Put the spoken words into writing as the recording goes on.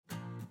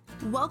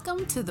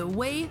Welcome to The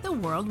Way the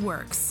World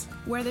Works,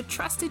 where the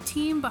trusted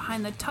team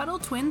behind the Tuttle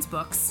Twins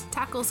books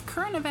tackles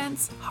current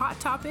events, hot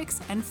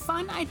topics, and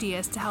fun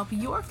ideas to help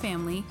your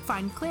family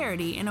find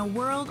clarity in a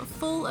world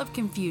full of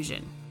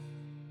confusion.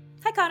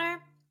 Hi, Connor.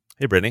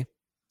 Hey, Brittany.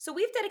 So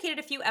we've dedicated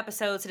a few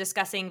episodes to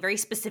discussing very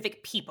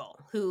specific people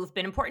who've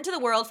been important to the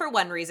world for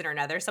one reason or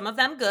another. Some of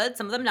them good,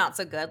 some of them not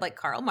so good, like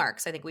Karl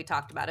Marx, I think we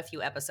talked about a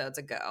few episodes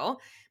ago.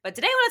 But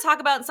today I want to talk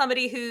about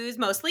somebody who's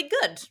mostly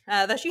good,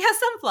 though she has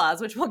some flaws,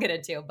 which we'll get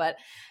into. But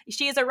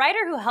she is a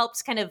writer who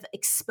helps kind of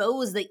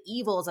expose the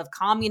evils of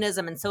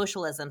communism and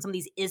socialism, some of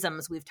these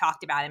isms we've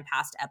talked about in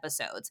past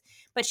episodes.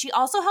 But she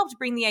also helped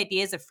bring the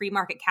ideas of free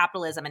market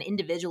capitalism and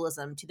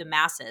individualism to the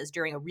masses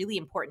during a really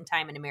important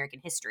time in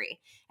American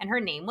history. And her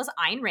name was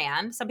Ayn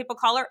Rand. Some people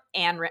call her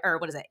Ayn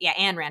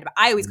Rand, but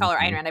I always call her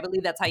Ayn Rand. I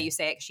believe that's how you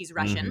say it, 'cause she's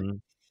Russian. Mm-hmm.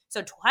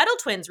 So Tuttle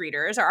Twins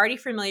readers are already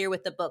familiar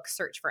with the book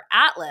Search for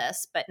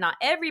Atlas, but not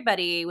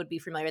everybody would be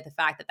familiar with the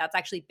fact that that's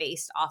actually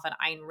based off an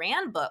Ayn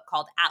Rand book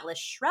called Atlas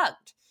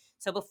Shrugged.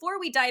 So before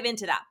we dive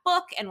into that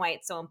book and why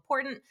it's so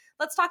important,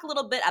 let's talk a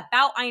little bit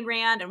about Ayn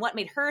Rand and what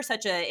made her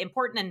such an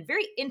important and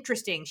very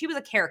interesting. She was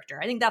a character.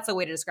 I think that's a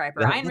way to describe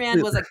her. Ayn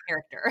Rand was a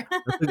character.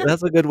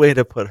 That's a good way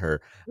to put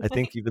her. I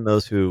think even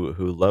those who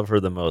love her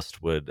the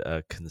most would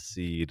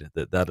concede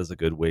that that is a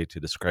good way to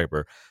describe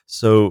her.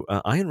 So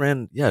Ayn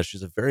Rand, yeah,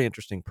 she's a very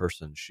interesting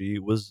person. She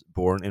was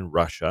born in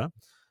Russia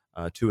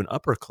to an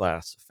upper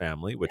class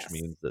family, which Yes.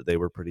 means that they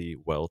were pretty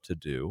well to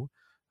do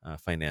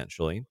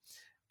financially.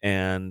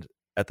 And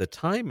at the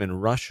time in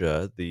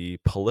Russia, the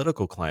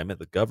political climate,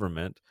 the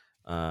government,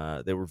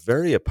 they were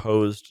very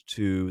opposed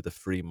to the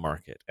free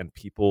market and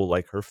people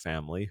like her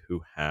family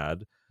who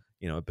had,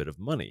 a bit of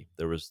money.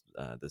 There was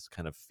this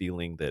kind of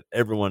feeling that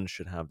everyone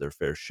should have their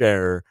fair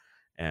share,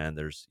 and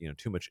there's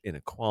too much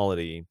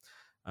inequality.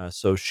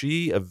 So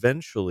she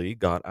eventually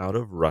got out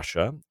of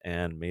Russia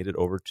and made it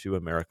over to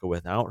America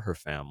without her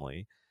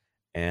family.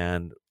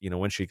 And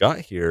when she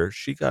got here,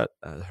 she got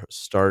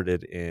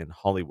started in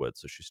Hollywood.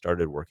 So she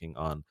started working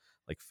on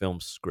like film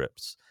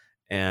scripts.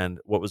 And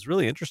what was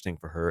really interesting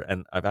for her,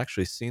 and I've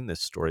actually seen this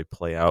story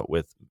play out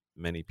with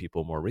many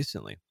people more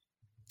recently,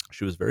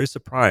 she was very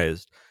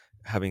surprised,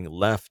 having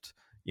left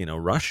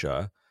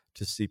Russia,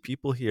 to see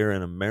people here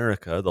in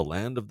America, the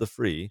land of the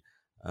free,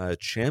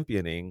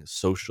 championing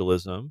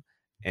socialism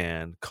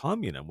and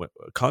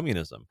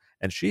communism.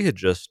 And she had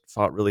just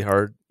fought really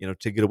hard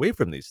to get away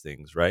from these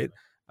things, right?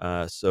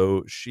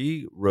 So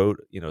she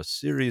wrote a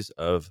series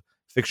of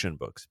fiction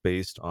books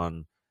based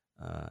on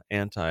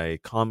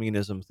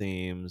anti-communism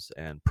themes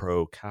and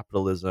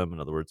pro-capitalism, in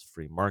other words,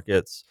 free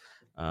markets.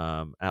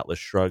 Atlas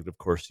Shrugged, of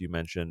course, you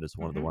mentioned, is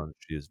one of the ones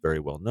she is very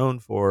well known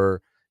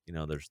for.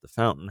 There's The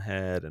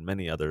Fountainhead and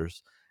many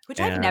others. Which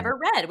I've And never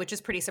read, which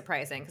is pretty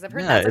surprising because I've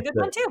heard yeah, that's a good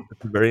one too.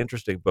 it's a very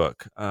interesting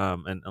book.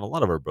 And a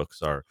lot of her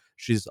books are.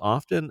 She's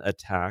often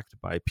attacked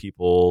by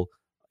people,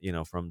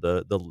 from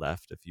the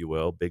left, if you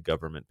will, big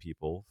government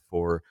people,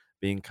 for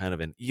being kind of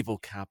an evil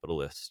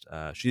capitalist.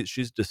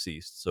 She's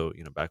deceased, so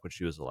back when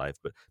she was alive,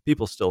 but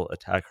people still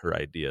attack her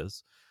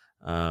ideas.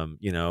 And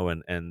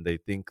they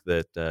think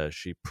that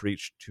she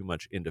preached too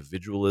much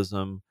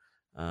individualism.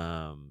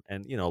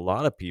 And a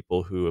lot of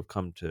people who have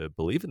come to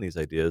believe in these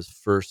ideas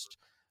first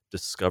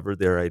discovered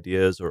their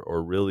ideas,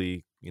 or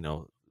really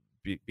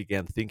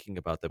began thinking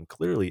about them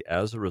clearly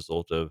as a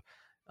result of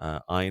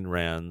Ayn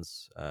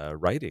Rand's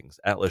writings.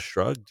 Atlas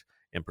Shrugged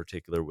in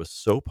particular was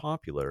so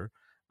popular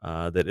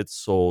that it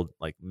sold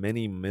like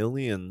many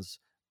millions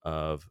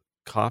of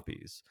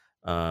copies.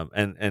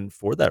 And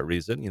for that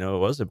reason, it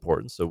was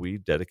important. So we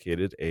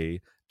dedicated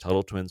a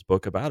Tuttle Twins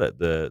book about it.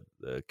 The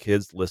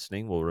kids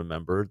listening will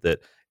remember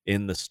that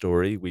in the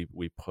story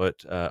we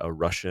put a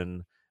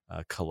Russian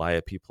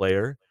calliope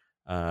player,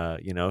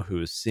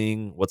 who is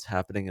seeing what's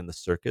happening in the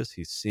circus.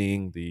 He's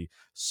seeing the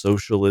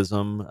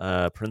socialism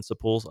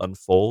principles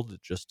unfold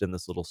just in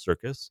this little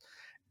circus.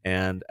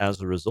 And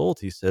as a result,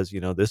 he says,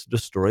 this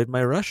destroyed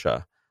my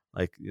Russia.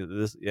 Like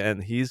this,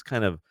 and he's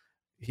kind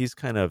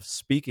of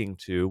speaking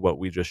to what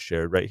we just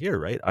shared right here,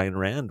 right? Ayn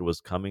Rand was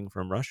coming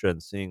from Russia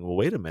and seeing, well,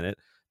 wait a minute,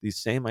 these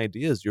same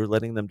ideas, you're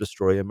letting them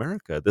destroy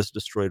America. This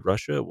destroyed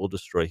Russia, it will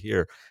destroy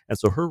here. And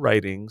so her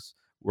writings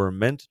were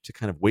meant to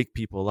kind of wake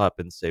people up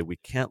and say, we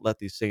can't let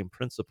these same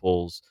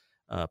principles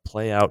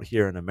play out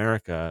here in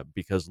America,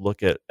 because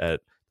look at the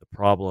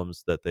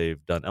problems that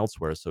they've done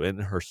elsewhere. So in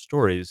her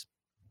stories,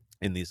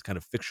 in these kind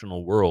of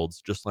fictional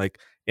worlds, just like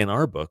in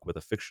our book with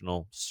a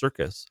fictional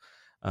circus,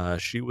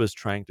 she was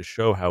trying to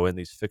show how in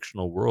these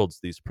fictional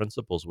worlds, these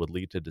principles would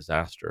lead to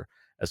disaster,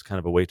 as kind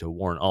of a way to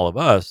warn all of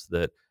us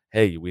that,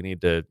 hey, we need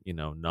to,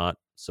 not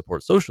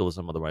support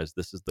socialism. Otherwise,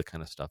 this is the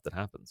kind of stuff that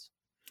happens.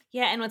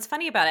 Yeah, and what's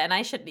funny about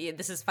it,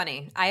 this is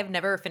funny, I have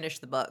never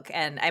finished the book,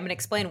 and I'm going to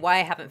explain why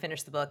I haven't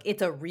finished the book.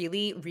 It's a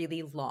really,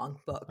 really long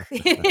book.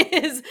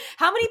 It is,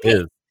 how many It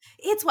pages? is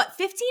It's what,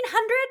 1,500?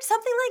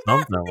 Something like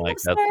that? something Something like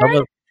that.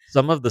 absurd?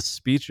 some of the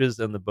speeches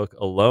in the book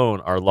alone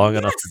are long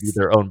enough to be Yes.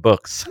 their own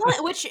books.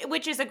 Well,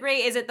 which is a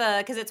great, is it the,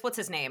 because it's, what's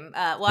his name?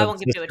 Well, I won't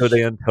give too Francisco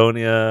much. de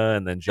Antonia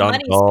and then The John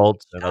money speech.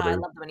 Galt and I others.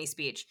 love the money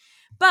speech.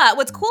 But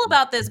what's cool Mhm.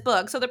 about this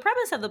book, so the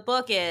premise of the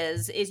book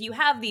is you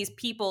have these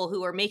people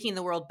who are making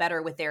the world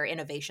better with their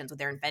innovations, with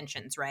their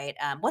inventions, right?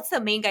 What's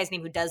the main guy's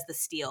name who does the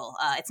steel?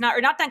 It's not,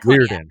 or not Danconia.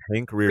 Reardon,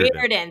 Hank Reardon.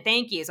 Reardon,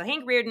 thank you. So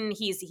Hank Reardon,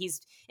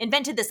 he's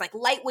invented this like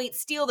lightweight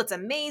steel that's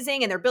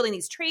amazing, and they're building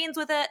these trains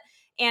with it.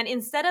 And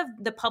instead of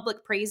the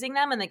public praising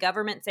them and the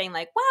government saying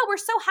like, "Wow, we're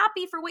so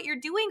happy for what you're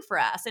doing for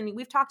us," and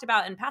we've talked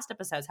about in past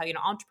episodes how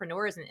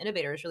entrepreneurs and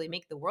innovators really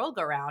make the world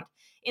go round.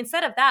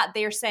 Instead of that,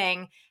 they're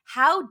saying,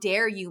 "How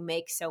dare you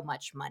make so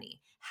much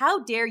money?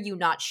 How dare you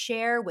not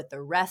share with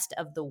the rest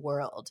of the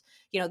world?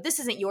 This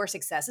isn't your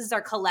success. This is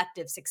our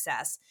collective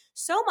success."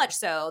 So much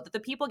so that the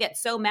people get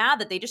so mad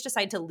that they just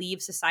decide to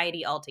leave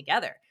society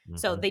altogether.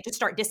 So Mhm. they just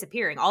start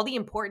disappearing. All the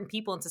important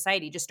people in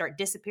society just start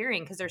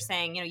disappearing because they're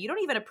saying, you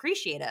don't even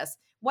appreciate us.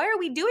 Why are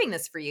we doing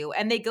this for you?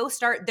 And they go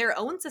start their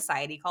own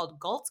society called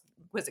Galt.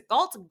 Was it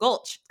Galt?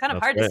 Gulch. It's kind of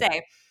That's hard to right.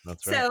 say.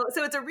 That's right.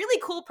 So it's a really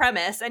cool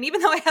premise. And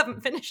even though I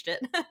haven't finished it,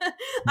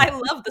 I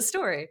love the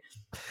story.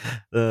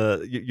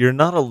 You're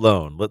not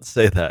alone. Let's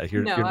say that No,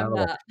 you're not I'm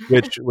alone.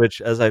 not.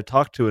 Which, as I've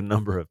talked to a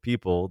number of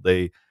people,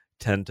 they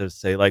tend to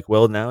say like,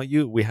 "Well, now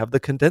we have the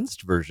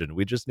condensed version.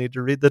 We just need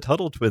to read the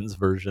Tuttle Twins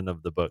version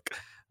of the book,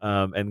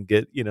 and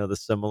get the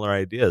similar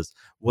ideas."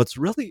 What's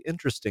really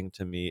interesting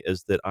to me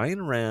is that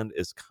Ayn Rand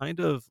is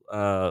kind of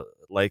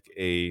like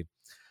a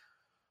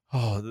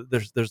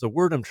there's a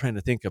word I'm trying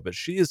to think of, but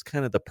she is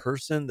kind of the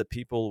person that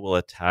people will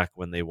attack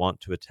when they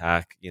want to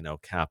attack,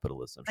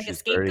 capitalism. Like a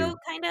She's very scapegoat,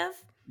 kind of?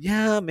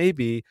 yeah,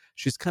 maybe.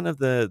 She's kind of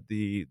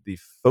the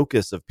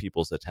focus of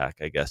people's attack,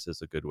 I guess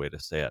is a good way to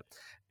say it.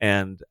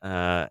 And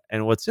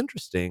what's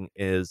interesting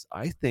is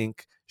I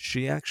think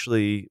she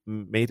actually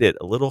made it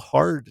a little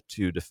hard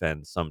to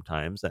defend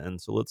sometimes. And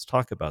so let's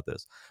talk about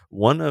this.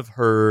 One of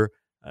her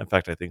in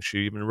fact, I think she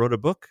even wrote a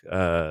book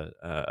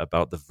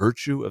about the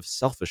virtue of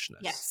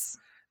selfishness. Yes.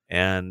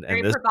 And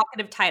Very this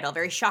provocative title,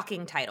 very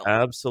shocking title.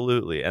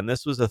 absolutely, and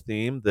this was a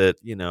theme that,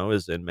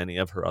 is in many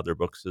of her other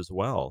books as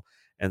well.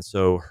 And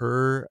so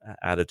her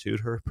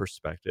attitude, her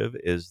perspective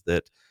is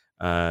that,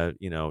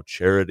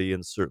 charity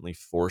and certainly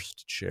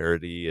forced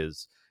charity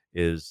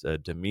is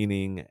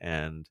demeaning,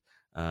 and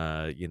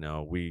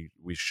we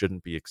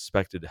shouldn't be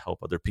expected to help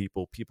other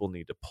people. People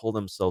need to pull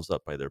themselves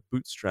up by their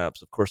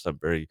bootstraps. Of course, I'm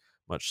very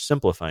much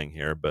simplifying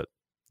here, but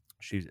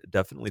she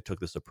definitely took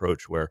this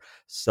approach where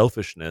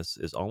selfishness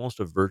is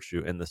almost a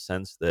virtue in the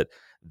sense that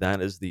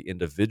that is the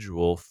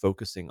individual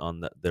focusing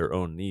on their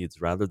own needs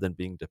rather than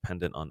being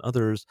dependent on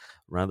others,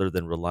 rather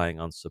than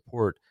relying on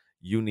support.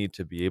 You need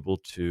to be able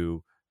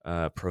to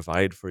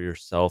provide for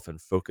yourself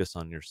and focus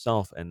on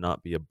yourself and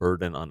not be a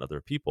burden on other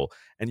people.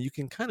 And you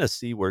can kind of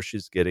see where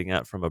she's getting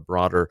at from a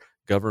broader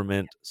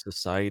government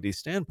society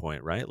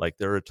standpoint, right? Like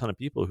there are a ton of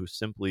people who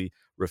simply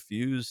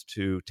refuse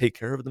to take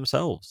care of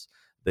themselves.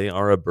 They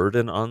are a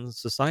burden on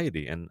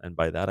society, and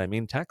by that I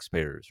mean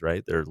taxpayers,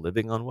 right? They're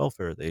living on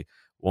welfare. They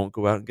won't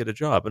go out and get a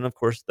job. And of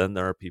course, then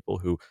there are people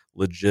who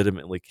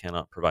legitimately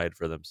cannot provide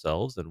for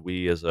themselves, and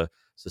we as a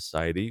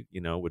society,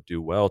 would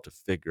do well to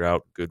figure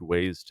out good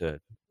ways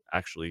to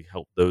actually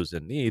help those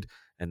in need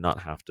and not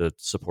have to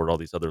support all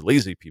these other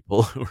lazy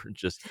people who are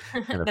just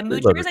kind of The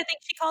moochers, freeloaders. I think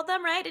she called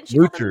them, right? Didn't she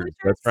call them Moochers,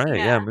 that's moochers? right,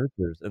 Yeah. yeah,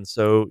 moochers, and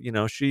so,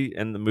 she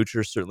and the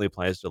moochers certainly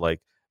applies to,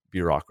 like,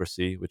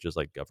 bureaucracy, which is,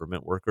 like,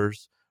 government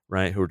workers,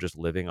 right, who are just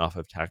living off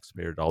of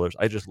taxpayer dollars.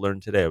 I just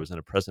learned today, I was in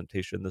a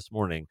presentation this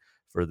morning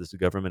for this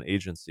government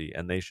agency,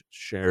 and they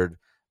shared,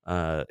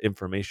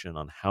 information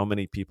on how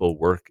many people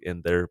work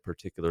in their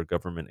particular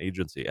government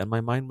agency, and my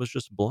mind was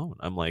just blown.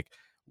 I'm like,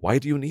 "Why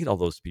do you need all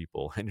those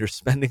people? And you're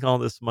spending all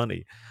this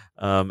money."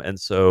 And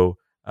so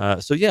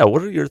yeah,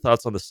 what are your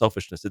thoughts on the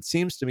selfishness? It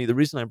seems to me the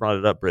reason I brought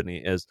it up,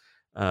 Brittany, is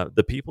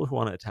the people who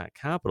want to attack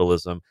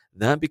capitalism,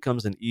 that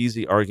becomes an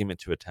easy argument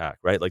to attack,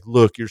 right? Like,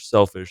 look, you're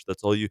selfish.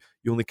 That's all you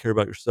only care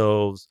about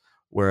yourselves.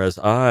 Whereas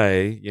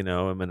I,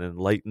 am an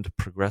enlightened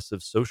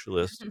progressive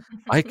socialist.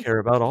 I care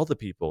about all the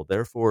people.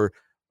 Therefore,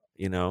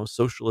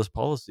 socialist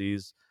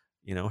policies,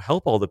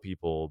 help all the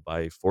people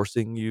by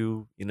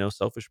forcing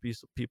selfish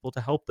people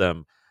to help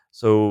them.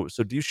 So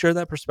do you share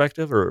that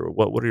perspective, or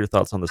what are your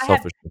thoughts on the I have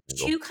selfishness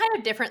angle? two kind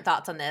of different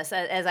thoughts on this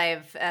as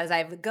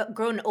I've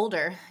grown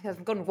older,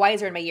 I've grown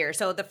wiser in my years.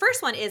 So the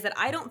first one is that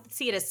I don't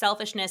see it as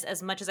selfishness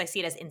as much as I see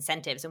it as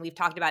incentives, and we've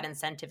talked about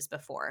incentives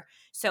before.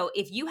 So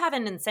if you have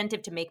an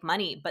incentive to make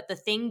money, but the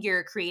thing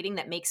you're creating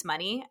that makes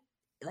money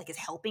like is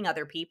helping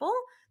other people,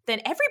 then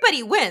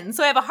everybody wins.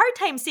 So I have a hard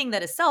time seeing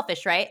that as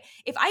selfish, right?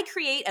 If I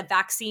create a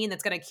vaccine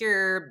that's going to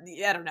cure,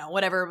 I don't know,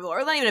 whatever,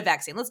 or not even a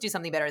vaccine, let's do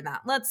something better than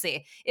that. Let's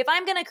see. If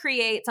I'm going to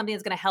create something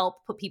that's going to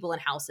help put people in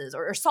houses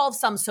or solve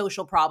some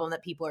social problem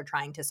that people are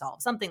trying to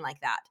solve, something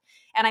like that,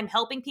 and I'm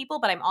helping people,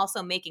 but I'm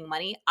also making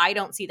money, I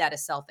don't see that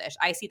as selfish.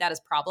 I see that as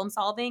problem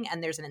solving,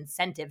 and there's an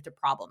incentive to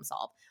problem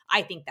solve.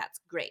 I think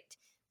that's great.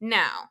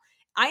 Now,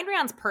 Ayn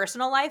Rand's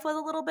personal life was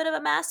a little bit of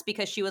a mess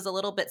because she was a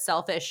little bit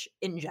selfish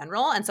in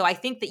general. And so I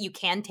think that you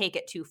can take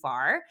it too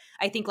far.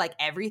 I think like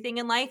everything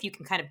in life, you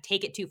can kind of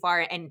take it too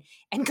far and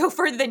go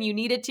further than you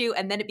needed to,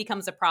 and then it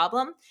becomes a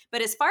problem.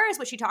 But as far as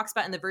what she talks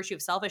about in The Virtue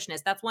of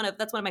Selfishness, that's one of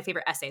my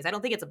favorite essays. I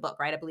don't think it's a book,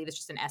 right? I believe it's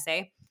just an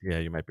essay. Yeah,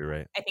 you might be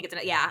right. I think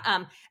it's yeah.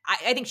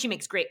 I think she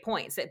makes great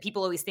points that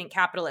people always think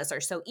capitalists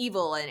are so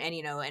evil and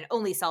and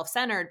only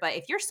self-centered. But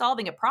if you're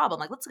solving a problem,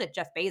 like let's look at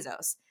Jeff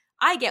Bezos.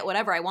 I get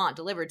whatever I want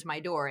delivered to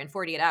my door in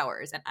 48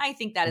 hours. And I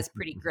think that is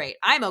pretty great.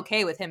 I'm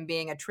okay with him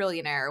being a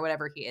trillionaire or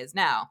whatever he is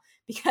now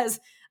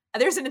because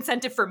there's an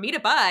incentive for me to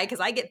buy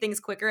because I get things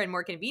quicker and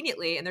more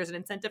conveniently. And there's an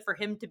incentive for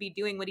him to be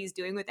doing what he's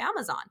doing with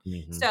Amazon.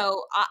 Mhm.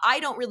 So I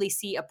don't really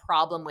see a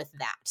problem with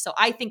that. So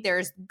I think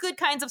there's good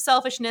kinds of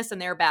selfishness and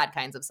there are bad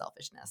kinds of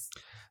selfishness.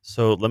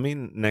 So let me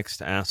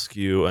next ask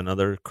you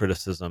another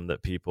criticism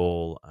that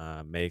people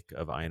make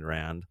of Ayn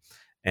Rand,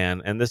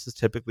 and this is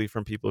typically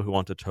from people who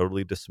want to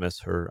totally dismiss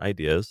her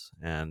ideas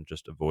and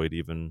just avoid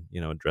even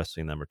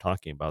addressing them or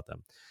talking about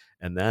them,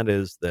 and that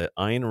is that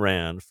Ayn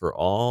Rand, for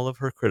all of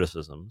her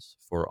criticisms,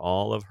 for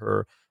all of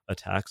her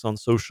attacks on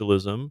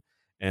socialism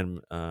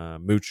and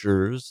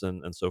moochers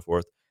and so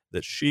forth,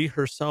 that she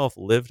herself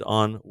lived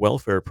on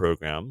welfare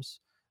programs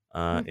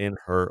in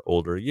her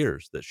older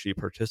years, that she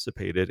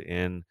participated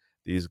in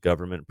these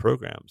government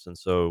programs. And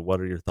so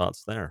what are your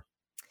thoughts there?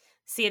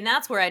 See, and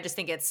that's where I just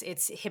think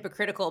it's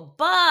hypocritical.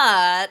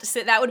 But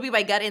so that would be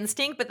my gut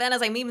instinct. But then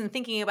as I'm even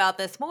thinking about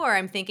this more,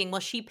 I'm thinking, well,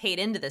 she paid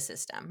into the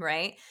system,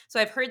 right? So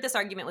I've heard this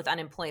argument with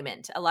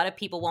unemployment. A lot of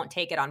people won't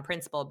take it on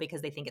principle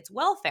because they think it's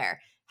welfare.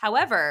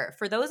 However,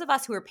 for those of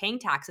us who are paying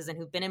taxes and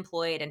who've been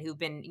employed and who've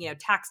been,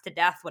 taxed to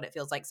death, what it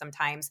feels like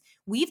sometimes,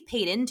 we've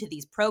paid into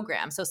these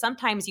programs. So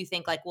sometimes you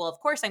think like, well, of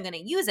course I'm going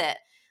to use it.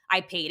 I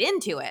paid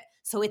into it.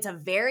 So it's a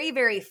very,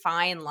 very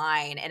fine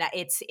line. And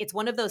it's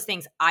one of those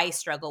things I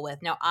struggle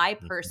with. Now, I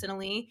Mhm.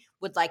 personally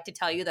would like to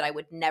tell you that I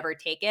would never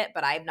take it,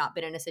 but I've not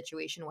been in a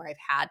situation where I've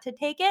had to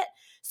take it.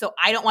 So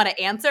I don't want to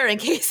answer in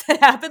case it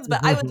happens, but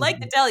I would like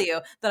to tell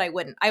you that I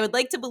wouldn't. I would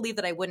like to believe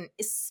that I wouldn't,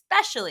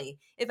 especially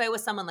if I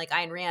was someone like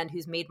Ayn Rand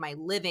who's made my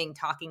living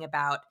talking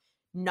about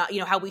not,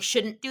 how we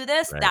shouldn't do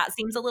this. Right. That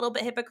seems a little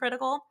bit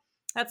hypocritical.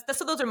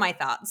 So those are my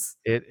thoughts.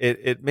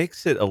 It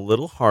makes it a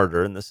little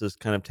harder, and this is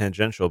kind of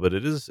tangential, but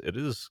it is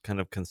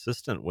kind of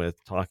consistent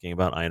with talking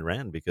about Ayn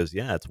Rand because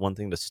yeah, it's one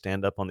thing to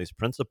stand up on these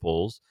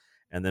principles,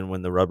 and then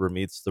when the rubber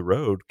meets the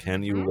road,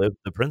 can you Mhm. live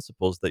the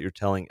principles that you're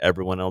telling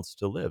everyone else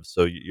to live?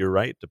 So you're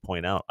right to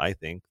point out, I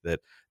think,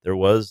 that there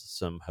was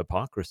some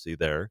hypocrisy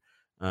there,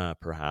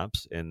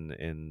 perhaps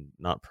in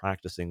not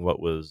practicing what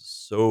was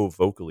so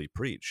vocally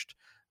preached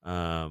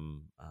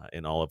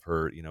in all of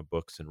her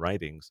books and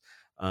writings.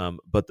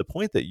 But the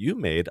point that you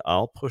made,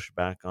 I'll push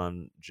back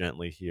on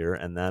gently here,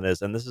 and that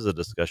is, and this is a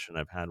discussion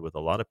I've had with a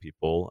lot of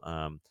people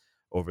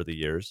over the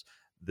years,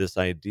 this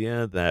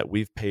idea that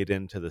we've paid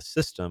into the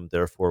system,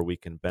 therefore we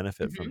can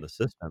benefit from Mhm. the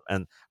system.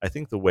 And I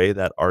think the way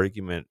that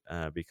argument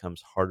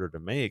becomes harder to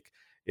make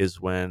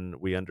is when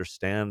we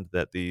understand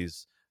that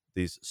these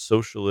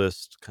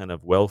socialist kind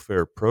of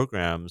welfare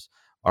programs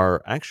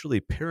are actually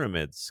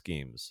pyramid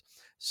schemes.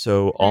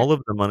 So Mhm. all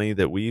of the money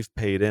that we've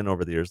paid in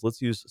over the years,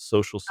 let's use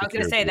Social I was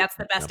gonna say Security as that's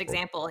an the best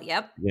example. example.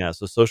 Yep. Yeah,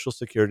 so Social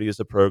Security is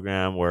a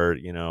program where,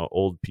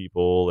 old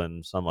people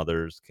and some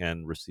others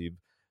can receive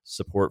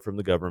support from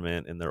the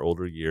government in their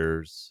older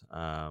years.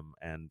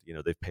 And,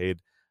 they've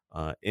paid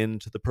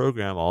into the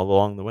program all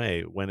along the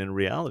way, when in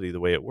reality, the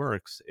way it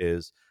works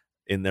is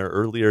in their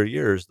earlier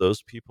years,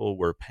 those people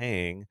were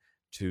paying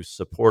to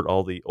support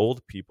all the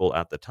old people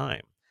at the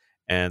time.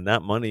 And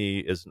that money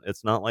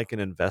it's not like an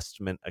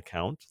investment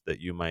account that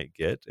you might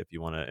get if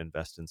you want to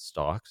invest in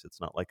stocks.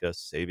 It's not like a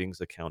savings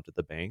account at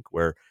the bank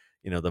where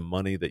the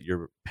money that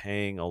you're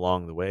paying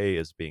along the way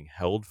is being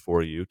held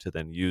for you to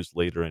then use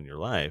later in your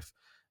life.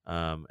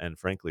 And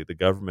frankly, the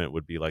government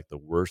would be like the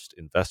worst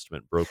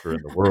investment broker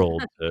in the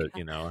world.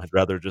 I'd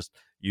rather just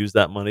use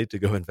that money to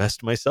go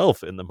invest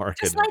myself in the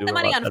market Just and light do the a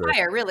money lot on better.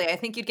 fire, really. I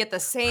think you'd get the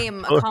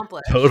same To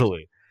accomplished.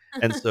 totally.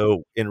 And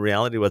so, in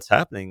reality, what's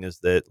happening is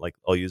that, like,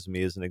 I'll use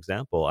me as an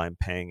example. I'm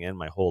paying in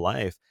my whole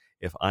life.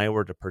 If I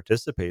were to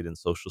participate in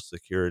Social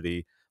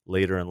Security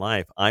later in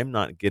life, I'm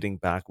not getting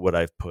back what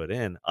I've put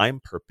in. I'm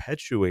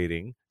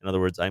perpetuating, in other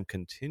words, I'm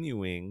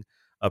continuing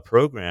a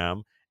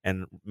program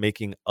and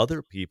making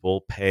other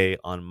people pay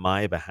on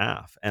my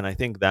behalf. And I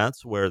think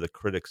that's where the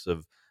critics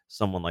of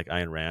someone like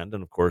Ayn Rand,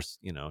 and of course,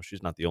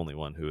 she's not the only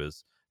one who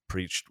has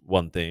preached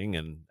one thing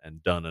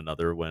and done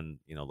another when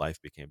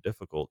life became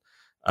difficult.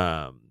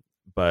 Um,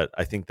 but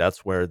I think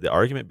that's where the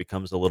argument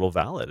becomes a little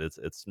valid.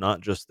 It's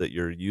not just that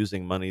you're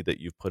using money that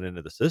you've put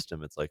into the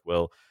system. It's like,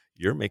 well,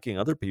 you're making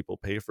other people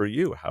pay for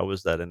you. How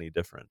is that any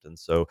different? And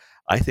so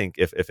I think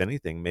if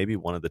anything, maybe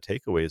one of the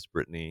takeaways,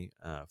 Brittany,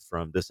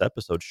 from this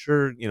episode,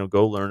 sure,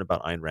 go learn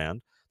about Ayn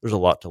Rand. there's a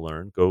lot to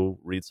learn. Go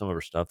read some of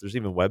her stuff. There's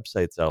even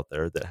websites out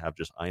there that have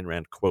just Ayn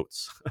Rand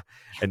quotes,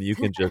 and you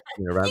can just,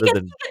 You rather get,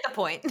 than you get the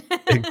point.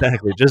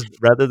 exactly. Just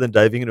rather than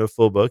diving into a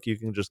full book, you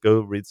can just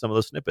go read some of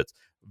those snippets.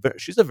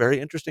 She's a very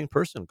interesting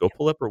person. Go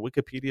pull up her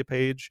Wikipedia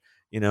page.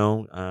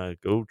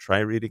 Go try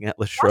reading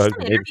Atlas Watch Shrugged.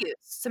 Maybe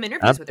some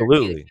interviews with her too.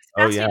 absolutely. She's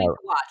Oh yeah, fascinating to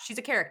watch. She's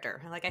a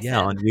character, like I yeah.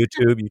 said. On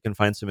YouTube, you can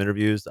find some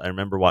interviews. I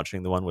remember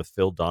watching the one with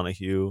Phil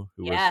Donahue,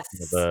 who was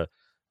Yes. the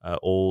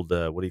old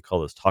what do you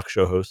call those talk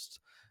show hosts.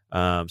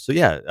 So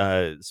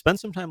yeah, spend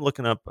some time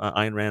looking up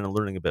Ayn Rand and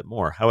learning a bit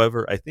more.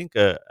 However, I think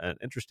an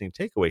interesting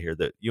takeaway here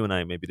that you and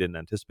I maybe didn't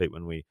anticipate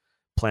when we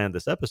planned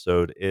this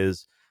episode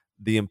is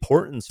the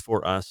importance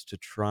for us to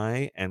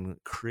try and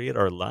create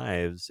our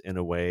lives in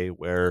a way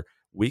where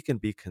we can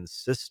be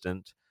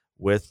consistent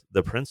with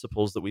the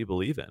principles that we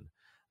believe in.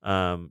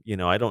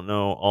 I don't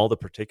know all the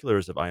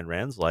particulars of Ayn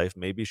Rand's life.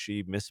 Maybe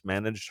she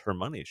mismanaged her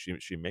money.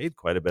 She made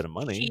quite a bit of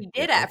money, She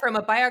did it. From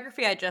a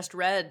biography I just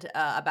read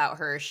about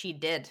her, she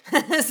did.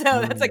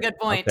 So that's a Mm, good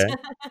point. okay.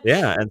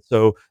 Yeah, and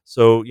so,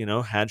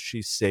 had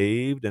she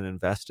saved and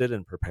invested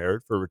and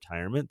prepared for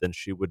retirement, then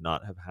she would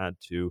not have had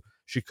to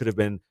she could have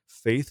been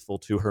faithful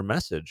to her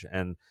message,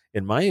 and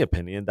in my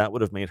opinion, that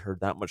would have made her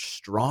that much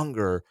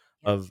stronger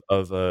Yeah.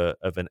 of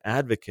an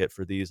advocate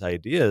for these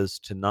ideas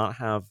to not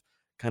have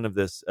kind of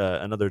this,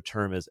 another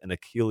term is an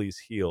Achilles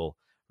heel,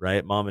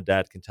 right? Mom and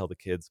dad can tell the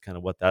kids kind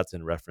of what that's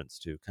in reference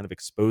to, kind of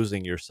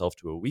exposing yourself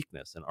to a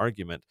weakness, an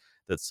argument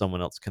that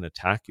someone else can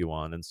attack you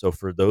on. And so,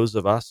 for those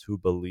of us who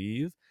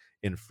believe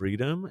in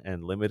freedom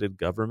and limited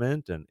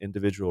government and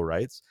individual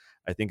rights,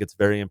 I think it's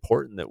very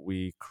important that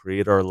we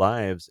create our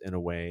lives in a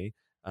way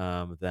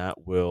that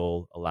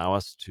will allow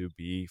us to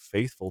be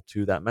faithful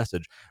to that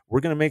message.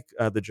 We're going to make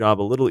the job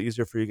a little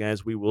easier for you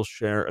guys. We will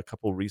share a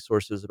couple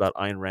resources about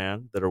Ayn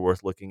Rand that are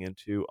worth looking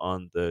into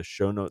on the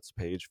show notes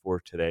page for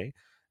today.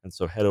 And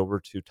so head over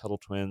to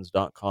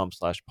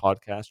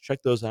TuttleTwins.com/podcast.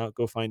 Check those out.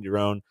 Go find your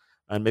own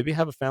and maybe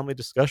have a family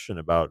discussion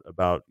about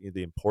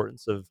the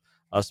importance of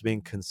us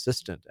being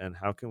consistent and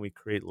how can we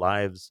create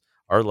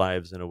our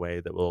lives in a way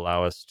that will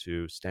allow us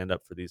to stand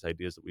up for these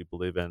ideas that we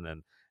believe in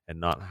and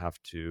not have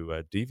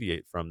to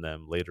deviate from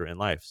them later in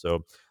life.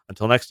 So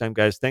until next time,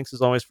 guys, thanks as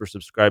always for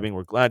subscribing.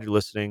 We're glad you're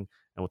listening,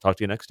 and we'll talk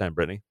to you next time.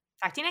 Brittany.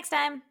 Talk to you next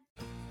time.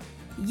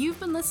 You've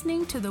been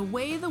listening to The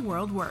Way the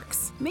World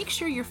Works. Make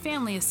sure your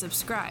family is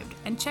subscribed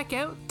and check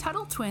out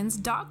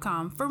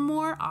TuttleTwins.com for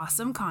more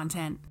awesome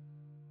content.